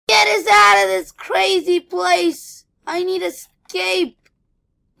out of this crazy place. I need escape.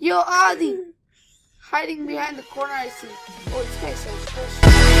 Yo, Adi. Hiding behind the corner, I see. Oh, this guy's so fresh.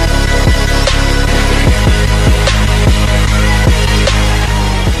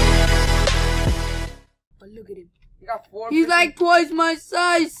 But look at him. You got 4 He's like twice my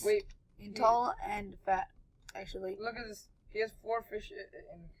size. Wait. In tall and fat, actually. Look at this. He has 4 fish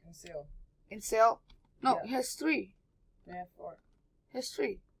in sail. In sail? No, Yeah. he has 3. Yeah, 4. He has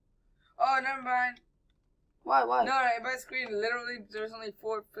 3. Oh, never mind. Why? No, in my screen, literally, there's only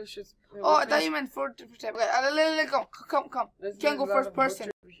 4 fishes. Oh, I thought you meant 4 different types. Okay, come. There's Can't go a lot first of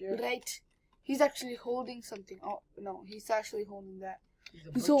person. butcher here. Right. He's actually holding something. Oh, no, he's actually holding that. He's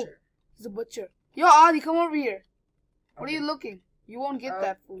a butcher. He's a butcher. Yo, Adi, come over here. What are you looking? You won't get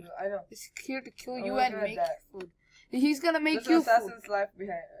that food. I know. He's here to kill I'm you looking and at make that. food. He's gonna make There's you an food. assassin's life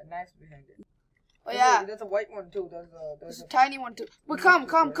behind, knife behind it. Oh yeah. There's a white one too. There's a tiny one too. But come.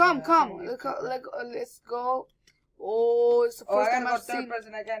 Let's go. Oh, it's the first time I I've gotta go seen. 3rd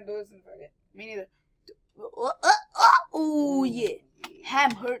person. I can't do this in forget. Me neither. Oh yeah.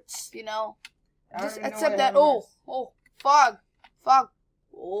 Ham hurts, you know. Just accept that. Oh, fog.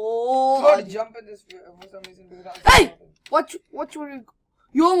 Oh. I jump in this for some reason. Hey! What were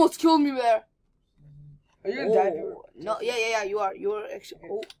you almost killed me there. Are you gonna die? No, yeah, you are actually.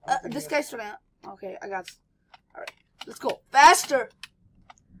 Oh, this guy's trying to. Okay, I got. Alright, let's go faster.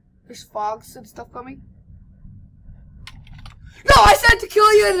 There's fogs and stuff coming. No, I said to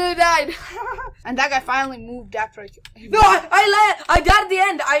kill you and then I died. And that guy finally moved after I killed him. No, I died at the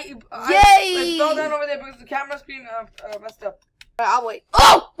end. I fell down over there because the camera screen messed up. Alright, I'll wait.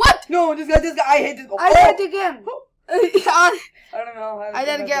 Oh, what? No, this guy, I hate this. I died again. I don't know. I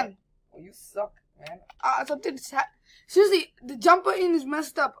died again. Oh, you suck, man. Something's seriously, the jumper in is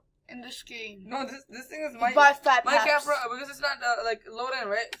messed up in this game. No, this thing is my camera because it's not like loading,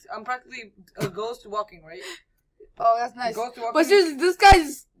 right? I'm practically a ghost walking, right? Oh, that's nice. But But seriously, this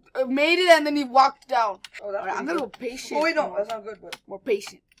guy's made it and then he walked down. Oh, that's I'm gonna go patient. Oh wait, no, that's not good. But more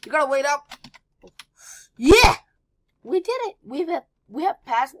patient. You gotta wait up. Yeah, we did it. We have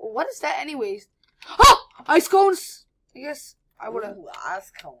passed. What is that, anyways? Oh, ice cones. I guess I would have.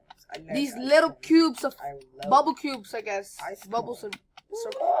 Ice cones. These little cubes of bubble cubes, I guess. Bubbles and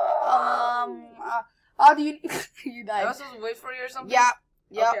how do you you died? I was supposed to wait for you or something. Yeah.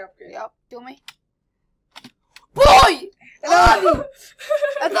 Okay. Yep. Kill me. Boy!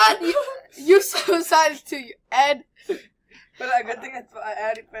 I thought you suicided to you, Ed. But a good thing I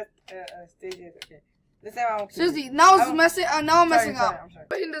added stages. Okay. This time I won't. Seriously, now it's messing. Now I'm messing up. I'm sorry.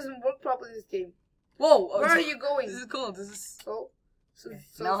 It doesn't work properly this game. Whoa! Where are you going? This is cool. This is so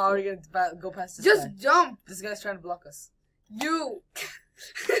now how are you gonna go past this? Just guy? jump. This guy's trying to block us. You.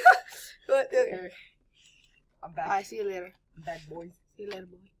 Okay. I'm back. Alright, see you later. I'm back, boys. See you later,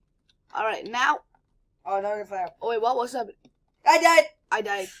 boy. Alright, now. Oh, now you're fire. Oh wait, what was up? I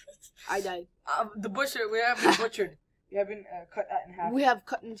died. The butcher. We have been butchered. We have been cut in half. We have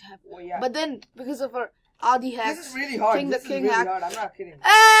cut in half. Oh yeah. But then because of our Adi hacks, this is really hard. This is really hard. I'm not kidding.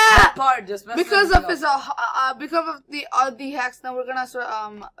 Ah! That part just because of his because of the Adi hacks. Now we're gonna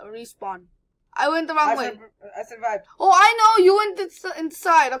respawn. I went the wrong way. I survived. Oh, I know you went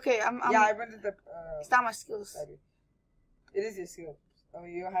inside. Okay, I'm yeah, I went to the. It's not my skills. It is your skill. Oh,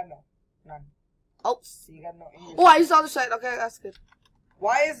 you have none. Oh, so you got no English. Oh, I used the other side. Okay, that's good.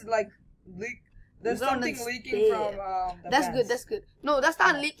 Why is like leak? There's something leaking from the That's fans. good. That's good. No, that's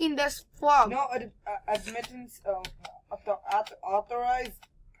not leaking. That's fog. No, admittance authorized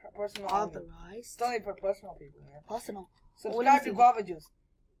personal. Authorized. It's only for personal people, man. Personal. Subscribe to Guava Juice.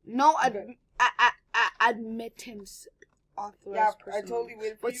 No, admittance authorized. Yeah, personal. I totally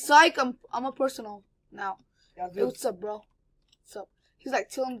waited for but you. psych, I'm a personal now. Yeah, hey, what's up, bro? What's up? He's like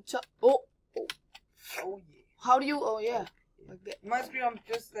chilling. Oh yeah. How do you? Oh yeah. Like that. My screen, I'm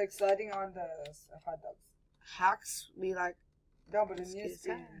just like sliding on the hot dogs. Hacks be like. No, but in this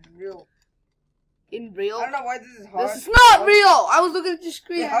screen, real. In real? I don't know why this is hard. This is not real! I was looking at your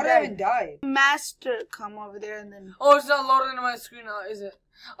screen. Yeah, how did I even die? Master, come over there and then. Oh, it's not loaded into my screen now, is it?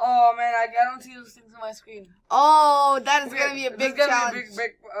 Oh man, I don't see those things on my screen. Oh, that is gonna be a big challenge. Be a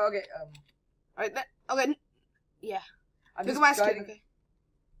big, okay. Alright, okay. Yeah. I'm Look just at my screen, guiding. okay.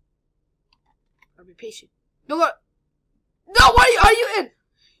 I'll be patient. No, what? No, what are you in?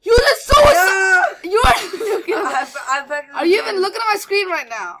 You just so you are. Are you even looking at my screen right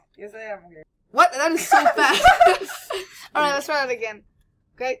now? Yes, I am. Okay. What? That is so fast. All right, let's try that again.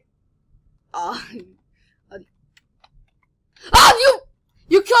 Okay. Oh,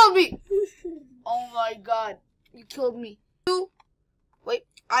 you killed me. Oh my god, you killed me. Wait,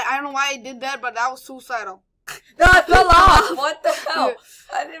 I don't know why I did that, but that was suicidal. No, I fell off. What the hell?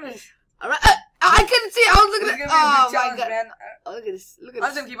 I didn't even. Alright. I couldn't see. I was looking at. Oh my god. Man. Oh, look at this. Look at I'm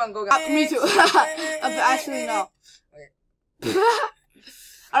this. just gonna keep on going. Me too. Actually, no.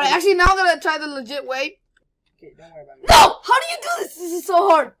 Alright, actually, now I'm gonna try the legit way. Okay, don't worry about me. No! How do you do this? This is so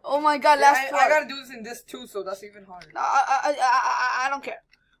hard. Oh my god, last I gotta do this in this too, so that's even harder. I don't care.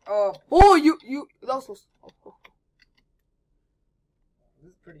 Oh. Oh, you. That was close. Oh.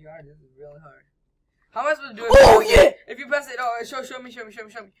 This is pretty hard. This is really hard. How am I supposed to do it? Oh, yeah! If you press it, show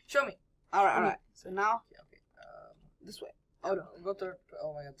me. Alright. So now, Okay. this way. Oh no. Go through.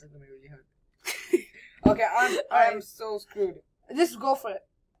 Oh my god, this is gonna be really hard. Okay, I'm so screwed. Just go for it.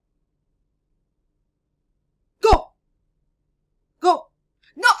 Go!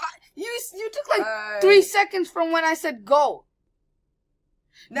 No, you took like 3 seconds from when I said go.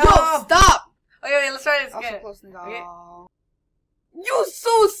 No, stop! Okay, let's try this again. Okay. You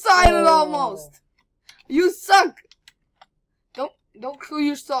suicided almost. You suck. Don't kill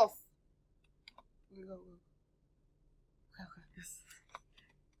yourself. Go. Okay. Yes.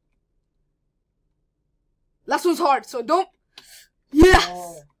 Last one's hard, so don't. Yes.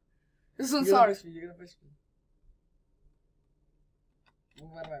 Oh. This one's hard. You're gonna push me.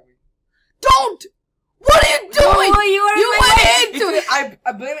 What am I doing? Don't! What are you doing? Oh, you went into it.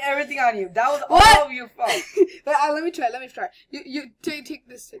 I blame everything on you. That was What? all of your fault. Let me try. You take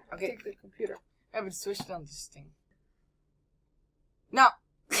this. Okay. Take the computer. I haven't switched on this thing. No.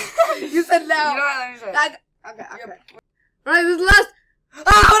 You said no. You know what? Let me try. Okay. Yep. Right, this is the last. What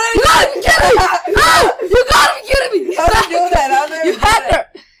are You gotta be kidding me! You gotta be kidding me! How did you do that? You had her.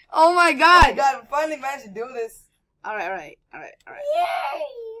 Oh my god. Oh my god, we finally managed to do this. Alright. Yay!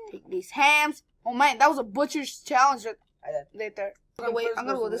 Take these hams. Oh man, that was a butcher's challenge right there. Wait, I'm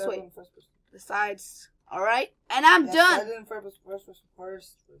gonna go this way. The sides. Alright, and I'm done.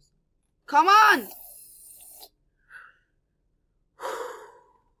 First. Come on.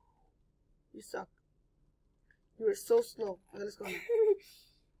 You suck. You were so slow. Okay, let's go now.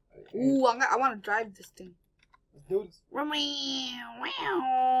 Ooh, I want to drive this thing. Let's do this. How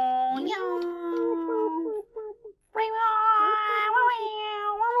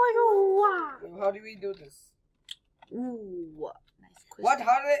do we do this? Ooh, nice question. What?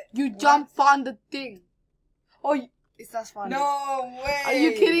 How did it? You jump on the thing. Oh, it's not fun. No way. Are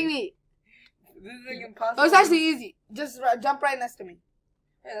you kidding me? This is like impossible. Oh, it's actually easy. Just jump right next to me.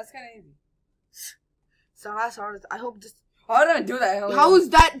 Yeah, that's kind of easy. So that's hard. I hope this. How did I do that? How is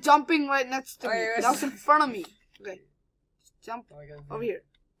that jumping right next to me? Okay, That was in front of me. Okay, just jump over here.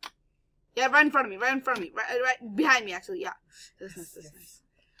 Yeah, right in front of me. Right behind me. Actually, yeah. That's nice.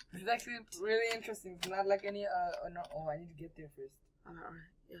 This is actually really interesting. It's not like any no. Oh, I need to get there first. Alright.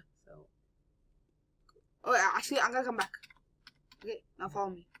 Yeah. So. Oh, yeah, actually, I'm gonna come back. Okay, now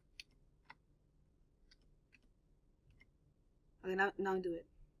follow me. Okay, now do it.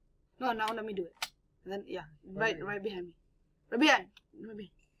 No, now let me do it. And then right behind me. Right behind.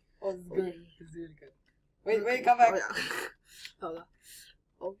 Oh, this is good. This is really good. Wait, come back. Oh, yeah. Hold on.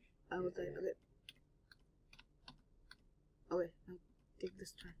 Oh, I was like, okay. Okay, now take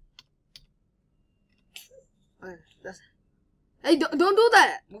this turn. Okay, that's it. Hey, don't do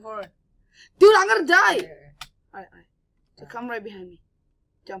that. Move forward. Dude, I'm gonna die. Okay. Alright. So come right behind me.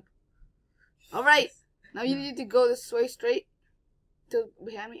 Jump. Alright. Now you need to go this way straight. To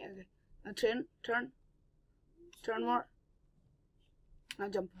behind me. Okay. Now turn more. Now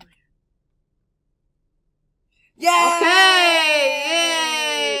jump over here. Yeah!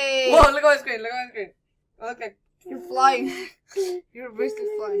 Okay! Yay! Whoa, look at my screen. Look like you're flying. You're basically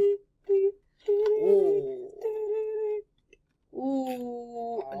flying.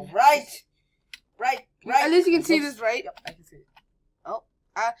 Ooh. Right. At least you can see this, right? Yep, I can see it. Oh.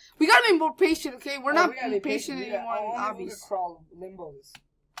 We gotta be more patient, okay? We're not be patient anymore in obbies. Crawl limbos.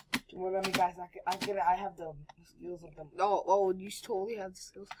 Remember, guys, I have the skills of them. Oh, you totally have the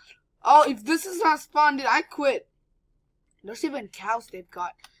skills. Oh, if this is not spawned, then I quit. There's even cows they've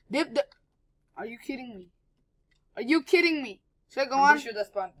got. Are you kidding me? Should I go on? I'm sure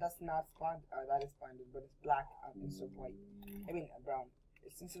that's not spawned. That is spawned, but it's black instead of white. I mean brown.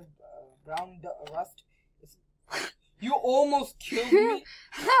 It's instead of brown rust. You almost killed me.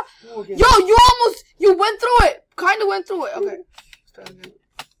 Okay. Yo, you went through it. Kinda went through it. Okay.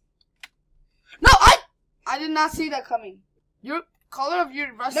 No, I did not see that coming. Your color of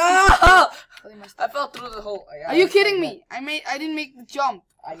your rust. No! I fell through the hole. Are you kidding me? I didn't make the jump.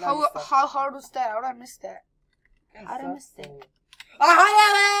 How hard was that? How did I miss that? How did I miss that?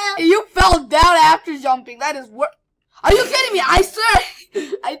 You fell down after jumping. That is what. Are you kidding me? I swear.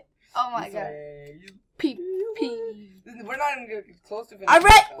 Oh my god. Pee. We're not even gonna get close to finishing. I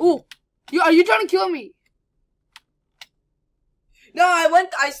read. Ooh. Are you trying to kill me? No,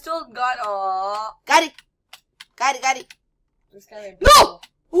 I still got, Got it. Got it. This kind of No!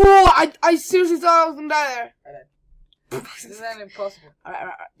 Oh, I seriously thought I was gonna die there. This is not impossible.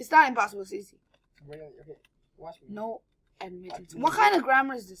 Alright. It's not impossible, it's easy. Really? Okay. Watch me. No admittance. What kind of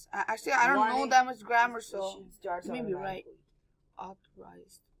grammar is this? Actually, I don't know that much grammar, so you may be right.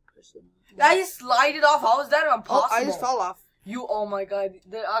 Authorized person. I just slide it off. How is that impossible? Oh, I just fell off. Oh my god.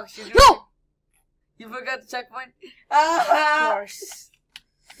 No! You forgot the checkpoint? Of course.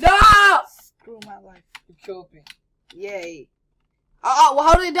 No! Screw my life. You killed me. Yay. Well,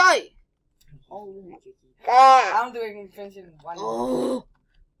 how did I die? Oh my god. I'm doing finish in 1 minute. Oh.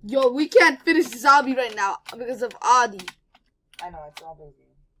 Yo, we can't finish the zombie right now because of Adi. I know, it's all about me.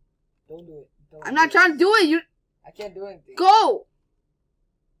 Don't do it. I'm not trying to do it. I can't do anything. Go!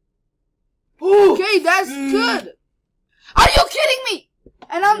 Okay, that's good. Are you kidding me?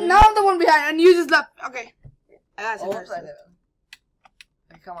 And now I'm the one behind, and you just left. Okay. I got some Okay,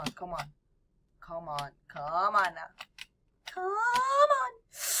 come on now. Come on.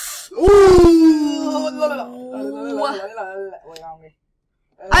 Ooh!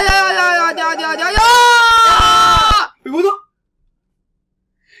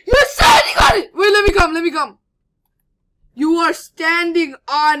 You're standing on it! Wait, let me come. You are standing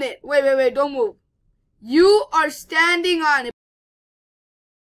on it. Wait, don't move. You are standing on it.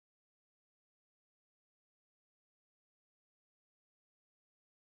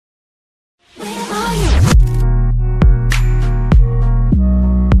 Where are you?